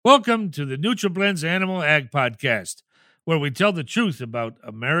Welcome to the NutriBlends Animal Ag Podcast, where we tell the truth about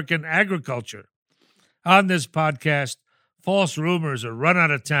American agriculture. On this podcast, false rumors are run out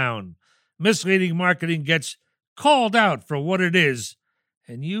of town, misleading marketing gets called out for what it is,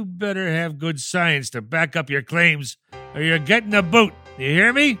 and you better have good science to back up your claims or you're getting a boot. You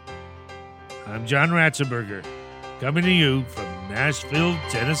hear me? I'm John Ratzenberger, coming to you from Nashville,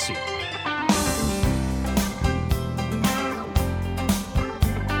 Tennessee.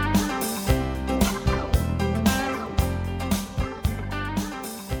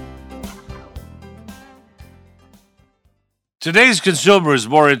 Today's consumer is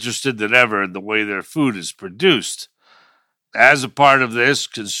more interested than ever in the way their food is produced. As a part of this,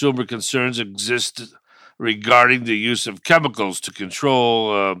 consumer concerns exist regarding the use of chemicals to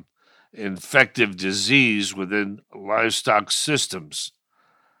control infective disease within livestock systems.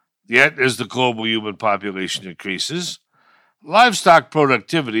 Yet, as the global human population increases, livestock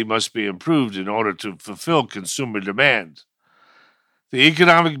productivity must be improved in order to fulfill consumer demand. The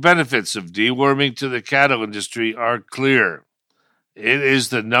economic benefits of deworming to the cattle industry are clear. It is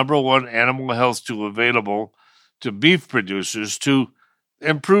the number one animal health tool available to beef producers to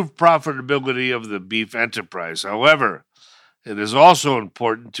improve profitability of the beef enterprise. However, it is also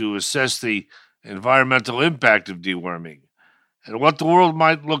important to assess the environmental impact of deworming and what the world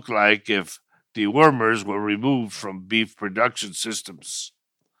might look like if dewormers were removed from beef production systems.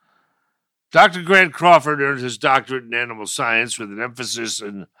 Dr. Grant Crawford earned his doctorate in animal science with an emphasis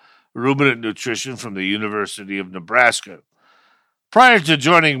in ruminant nutrition from the University of Nebraska. Prior to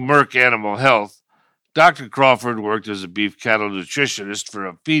joining Merck Animal Health, Dr. Crawford worked as a beef cattle nutritionist for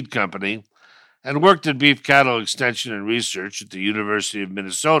a feed company and worked in beef cattle extension and research at the University of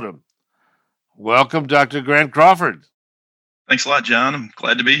Minnesota. Welcome, Dr. Grant Crawford. Thanks a lot, John. I'm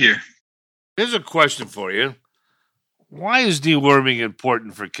glad to be here. Here's a question for you. Why is deworming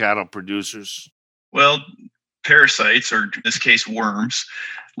important for cattle producers? Well, parasites, or in this case worms,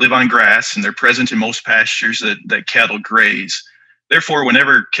 live on grass, and they're present in most pastures that cattle graze. Therefore,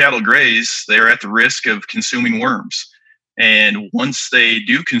 whenever cattle graze, they're at the risk of consuming worms. And once they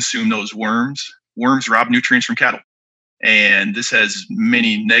do consume those worms rob nutrients from cattle. And this has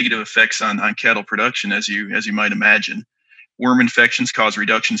many negative effects on cattle production, as you might imagine. Worm infections cause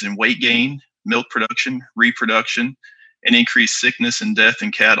reductions in weight gain, milk production, reproduction, and increased sickness and death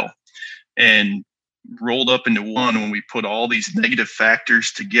in cattle. And rolled up into one, when we put all these negative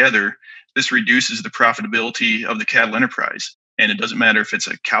factors together, this reduces the profitability of the cattle enterprise. And it doesn't matter if it's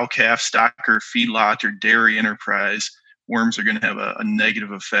a cow-calf, stocker, feedlot, or dairy enterprise, worms are going to have a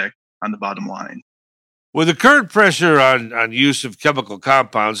negative effect on the bottom line. With the current pressure on use of chemical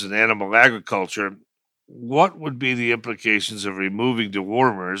compounds in animal agriculture, what would be the implications of removing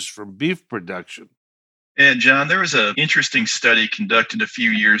dewormers from beef production? And John, there was an interesting study conducted a few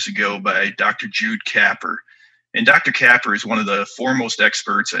years ago by Dr. Jude Capper. And Dr. Capper is one of the foremost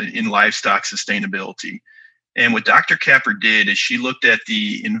experts in livestock sustainability. And what Dr. Capper did is she looked at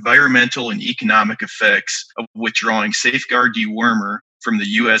the environmental and economic effects of withdrawing Safeguard dewormer from the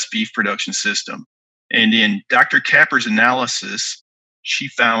U.S. beef production system. And in Dr. Capper's analysis, she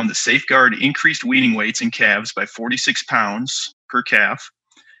found the Safeguard increased weaning weights in calves by 46 pounds per calf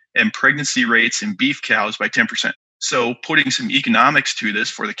and pregnancy rates in beef cows by 10%. So putting some economics to this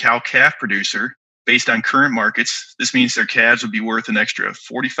for the cow-calf producer, based on current markets, this means their calves would be worth an extra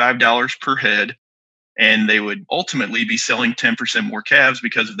 $45 per head, and they would ultimately be selling 10% more calves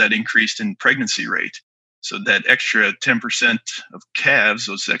because of that increase in pregnancy rate. So that extra 10% of calves,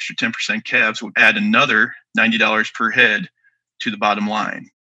 those extra 10% calves, would add another $90 per head to the bottom line.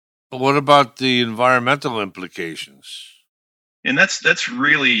 But what about the environmental implications? And that's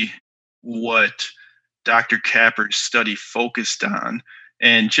really what Dr. Capper's study focused on.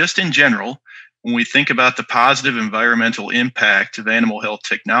 And just in general, when we think about the positive environmental impact of animal health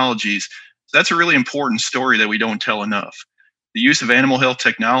technologies, that's a really important story that we don't tell enough. The use of animal health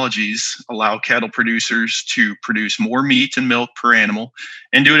technologies allow cattle producers to produce more meat and milk per animal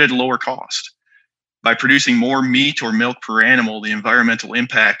and do it at a lower cost. By producing more meat or milk per animal, the environmental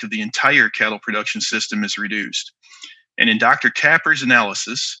impact of the entire cattle production system is reduced. And in Dr. Capper's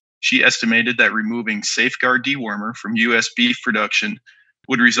analysis, she estimated that removing Safeguard dewormer from U.S. beef production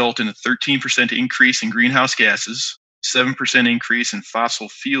would result in a 13% increase in greenhouse gases, 7% increase in fossil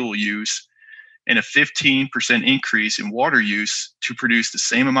fuel use, and a 15% increase in water use to produce the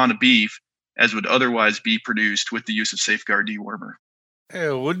same amount of beef as would otherwise be produced with the use of Safeguard dewormer. Hey,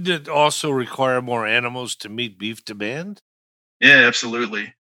 wouldn't it also require more animals to meet beef demand? Yeah,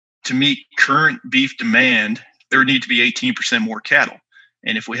 absolutely. To meet current beef demand, there would need to be 18% more cattle.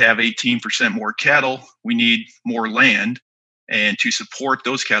 And if we have 18% more cattle, we need more land. And to support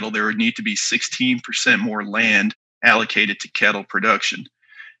those cattle, there would need to be 16% more land allocated to cattle production.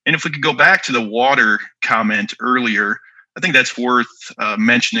 And if we could go back to the water comment earlier, I think that's worth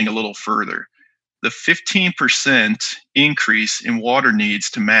mentioning a little further. The 15% increase in water needs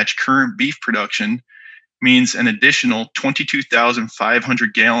to match current beef production means an additional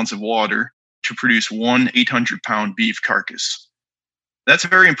 22,500 gallons of water to produce one 800-pound beef carcass. That's a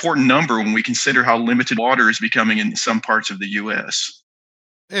very important number when we consider how limited water is becoming in some parts of the U.S.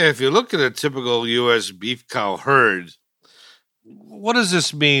 If you look at a typical U.S. beef cow herd, what does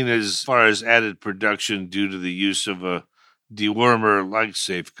this mean as far as added production due to the use of a dewormer-like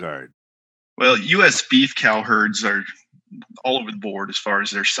safeguard? Well, U.S. beef cow herds are all over the board as far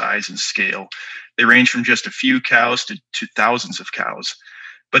as their size and scale. They range from just a few cows to thousands of cows.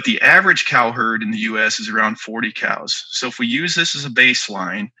 But the average cow herd in the U.S. is around 40 cows. So if we use this as a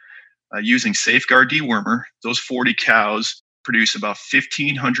baseline, using Safeguard dewormer, those 40 cows produce about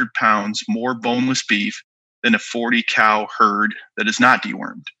 1,500 pounds more boneless beef than a 40 cow herd that is not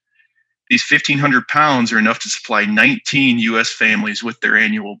dewormed. These 1,500 pounds are enough to supply 19 U.S. families with their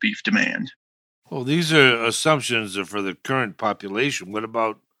annual beef demand. Well, these are assumptions for the current population. What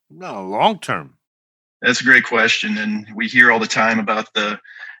about long term? That's a great question. And we hear all the time about the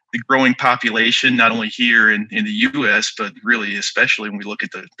growing population, not only here in the U.S., but really especially when we look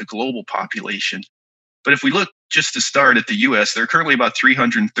at the global population. But if we look just to start at the U.S., there are currently about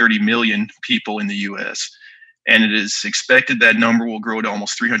 330 million people in the U.S., and it is expected that number will grow to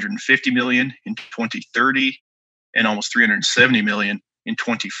almost 350 million in 2030 and almost 370 million in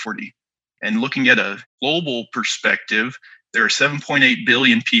 2040. And looking at a global perspective, there are 7.8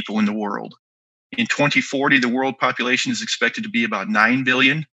 billion people in the world. In 2040, the world population is expected to be about 9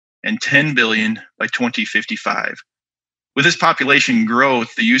 billion and 10 billion by 2055. With this population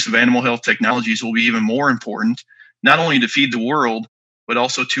growth, the use of animal health technologies will be even more important, not only to feed the world, but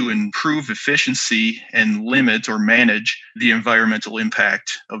also to improve efficiency and limit or manage the environmental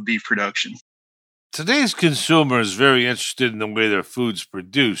impact of beef production. Today's consumer is very interested in the way their food's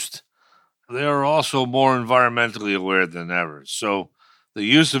produced. They are also more environmentally aware than ever. So the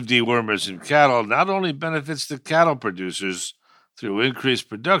use of dewormers in cattle not only benefits the cattle producers through increased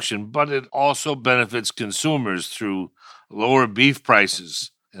production, but it also benefits consumers through lower beef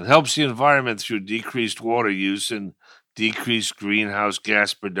prices and helps the environment through decreased water use and decreased greenhouse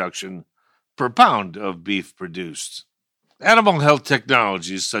gas production per pound of beef produced. Animal health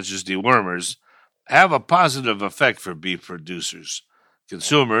technologies such as dewormers have a positive effect for beef producers,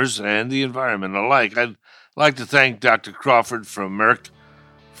 consumers, and the environment alike. I'd like to thank Dr. Crawford from Merck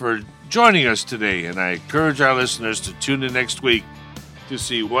for joining us today, and I encourage our listeners to tune in next week to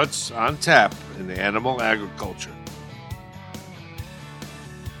see what's on tap in animal agriculture.